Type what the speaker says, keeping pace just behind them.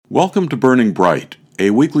Welcome to Burning Bright, a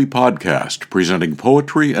weekly podcast presenting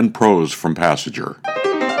poetry and prose from Passager.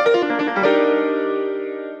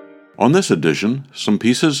 On this edition, some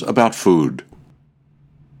pieces about food.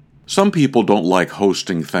 Some people don't like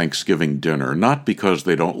hosting Thanksgiving dinner, not because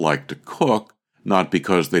they don't like to cook, not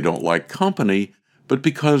because they don't like company, but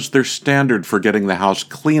because their standard for getting the house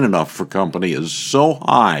clean enough for company is so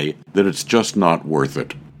high that it's just not worth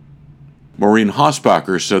it. Maureen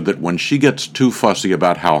Hosbacher said that when she gets too fussy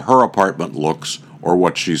about how her apartment looks or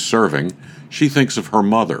what she's serving, she thinks of her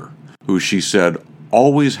mother, who she said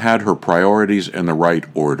always had her priorities in the right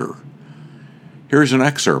order. Here's an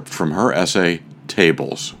excerpt from her essay,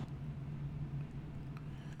 Tables.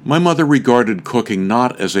 My mother regarded cooking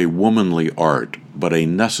not as a womanly art, but a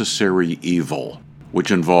necessary evil, which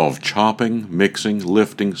involved chopping, mixing,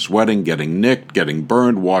 lifting, sweating, getting nicked, getting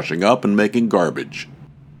burned, washing up, and making garbage.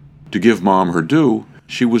 To give Mom her due,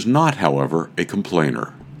 she was not, however, a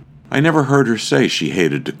complainer. I never heard her say she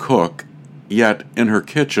hated to cook, yet in her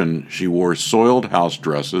kitchen she wore soiled house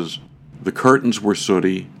dresses, the curtains were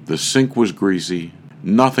sooty, the sink was greasy,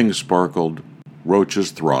 nothing sparkled,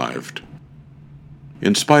 roaches thrived.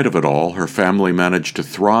 In spite of it all, her family managed to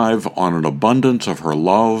thrive on an abundance of her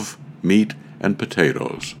love, meat, and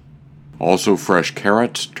potatoes. Also fresh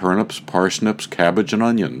carrots, turnips, parsnips, cabbage, and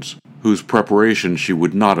onions, whose preparation she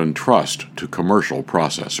would not entrust to commercial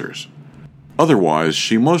processors. Otherwise,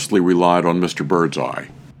 she mostly relied on Mr. Birdseye.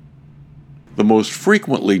 The most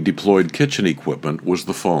frequently deployed kitchen equipment was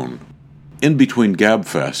the phone. In between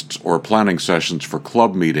gabfests or planning sessions for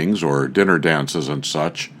club meetings or dinner dances and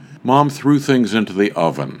such, Mom threw things into the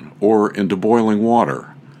oven or into boiling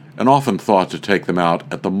water, and often thought to take them out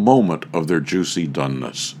at the moment of their juicy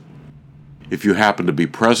doneness. If you happened to be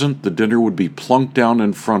present, the dinner would be plunked down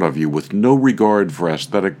in front of you with no regard for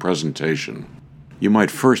aesthetic presentation. You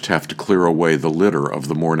might first have to clear away the litter of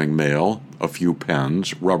the morning mail, a few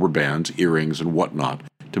pens, rubber bands, earrings, and whatnot,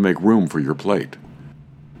 to make room for your plate.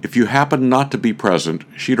 If you happened not to be present,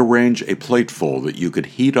 she'd arrange a plateful that you could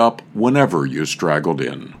heat up whenever you straggled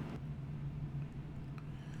in.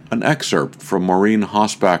 An excerpt from Maureen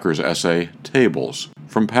Hosbacher's essay, Tables,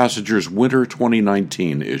 from Passager's Winter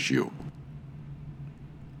 2019 issue.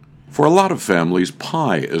 For a lot of families,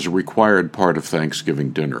 pie is a required part of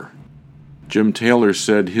Thanksgiving dinner. Jim Taylor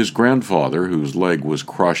said his grandfather, whose leg was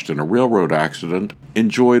crushed in a railroad accident,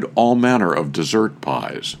 enjoyed all manner of dessert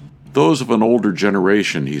pies. Those of an older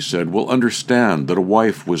generation, he said, will understand that a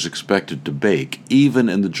wife was expected to bake even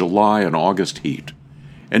in the July and August heat,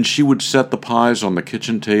 and she would set the pies on the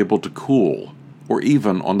kitchen table to cool, or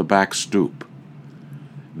even on the back stoop.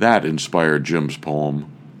 That inspired Jim's poem,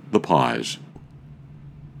 The Pies.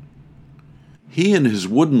 He and his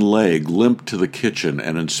wooden leg limped to the kitchen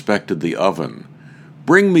and inspected the oven.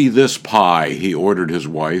 "Bring me this pie," he ordered his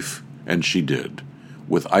wife, and she did,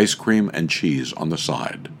 with ice cream and cheese on the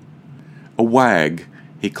side. A wag,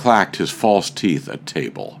 he clacked his false teeth at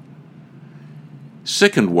table.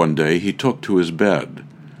 Sickened one day, he took to his bed.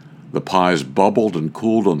 The pies bubbled and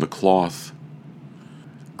cooled on the cloth.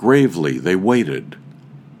 Gravely they waited,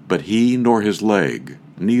 but he nor his leg,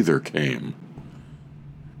 neither came.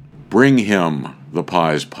 "Bring him," the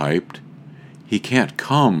pies piped. "He can't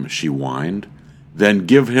come," she whined. "Then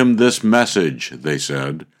give him this message," they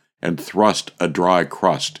said, and thrust a dry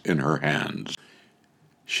crust in her hands.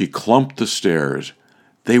 She clumped the stairs.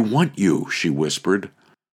 "They want you," she whispered.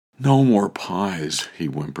 "No more pies," he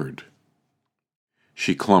whimpered.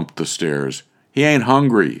 She clumped the stairs. "He ain't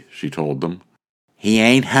hungry," she told them. "He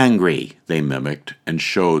ain't hungry," they mimicked, and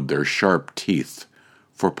showed their sharp teeth,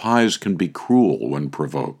 for pies can be cruel when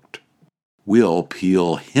provoked. "We'll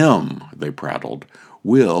peel him," they prattled.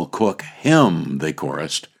 "We'll cook him," they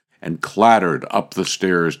chorused, and clattered up the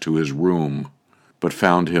stairs to his room, but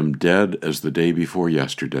found him dead as the day before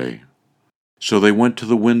yesterday. So they went to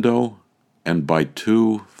the window, and by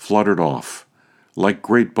two fluttered off, like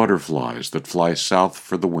great butterflies that fly south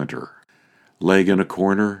for the winter, leg in a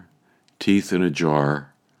corner, teeth in a jar,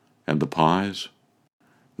 and the pies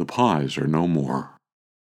are no more.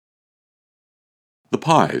 The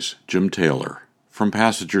Pies, Jim Taylor, from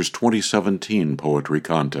Passager's 2017 Poetry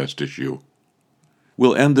Contest issue.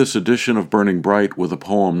 We'll end this edition of Burning Bright with a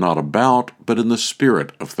poem not about, but in the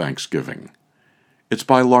spirit of Thanksgiving. It's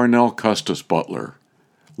by Larnell Custis Butler.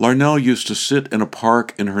 Larnell used to sit in a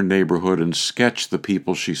park in her neighborhood and sketch the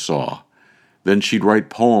people she saw. Then she'd write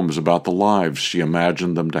poems about the lives she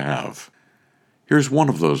imagined them to have. Here's one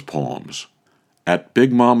of those poems. At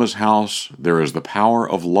Big Mama's house, there is the power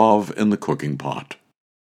of love in the cooking pot.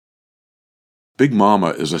 Big Mama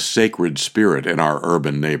is a sacred spirit in our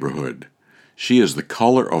urban neighborhood. She is the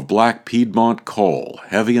color of black Piedmont coal,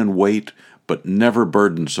 heavy in weight, but never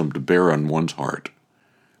burdensome to bear on one's heart.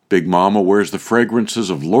 Big Mama wears the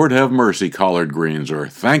fragrances of Lord Have Mercy collard greens or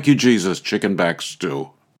Thank You Jesus chicken back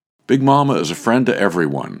stew. Big Mama is a friend to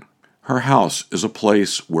everyone. Her house is a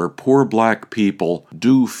place where poor black people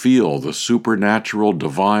do feel the supernatural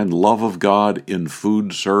divine love of God in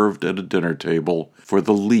food served at a dinner table for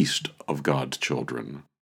the least of God's children.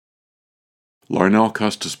 Larnell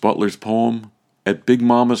Custis Butler's poem, At Big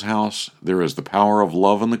Mama's House, There is the Power of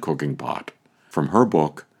Love in the Cooking Pot, from her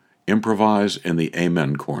book, Improvise in the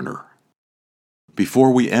Amen Corner.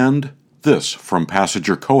 Before we end, this from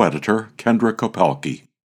Passager co-editor Kendra Kopelke.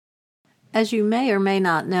 As you may or may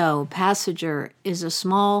not know, Passager is a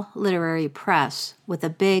small literary press with a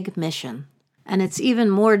big mission, and it's even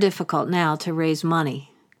more difficult now to raise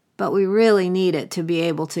money, but we really need it to be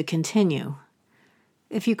able to continue.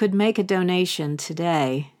 If you could make a donation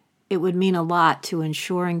today, it would mean a lot to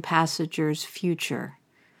ensuring Passager's future.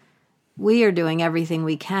 We are doing everything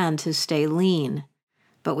we can to stay lean,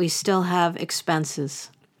 but we still have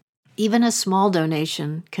expenses. Even a small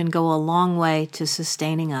donation can go a long way to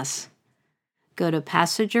sustaining us. Go to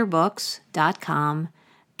passagerbooks.com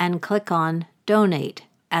and click on Donate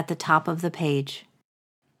at the top of the page.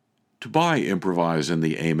 To buy Improvise in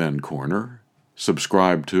the Amen Corner,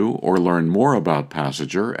 subscribe to or learn more about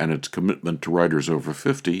Passager and its commitment to writers over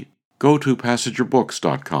 50, go to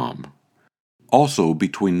passagerbooks.com. Also,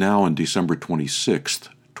 between now and December 26th,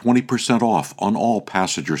 20% off on all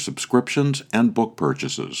Passager subscriptions and book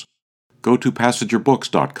purchases. Go to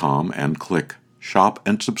passagerbooks.com and click Shop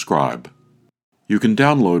and Subscribe. You can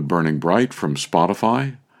download Burning Bright from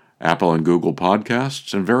Spotify, Apple and Google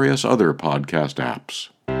Podcasts, and various other podcast apps.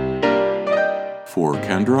 For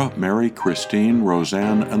Kendra, Mary, Christine,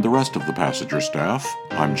 Roseanne, and the rest of the Passager staff,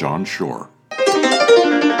 I'm John Shore.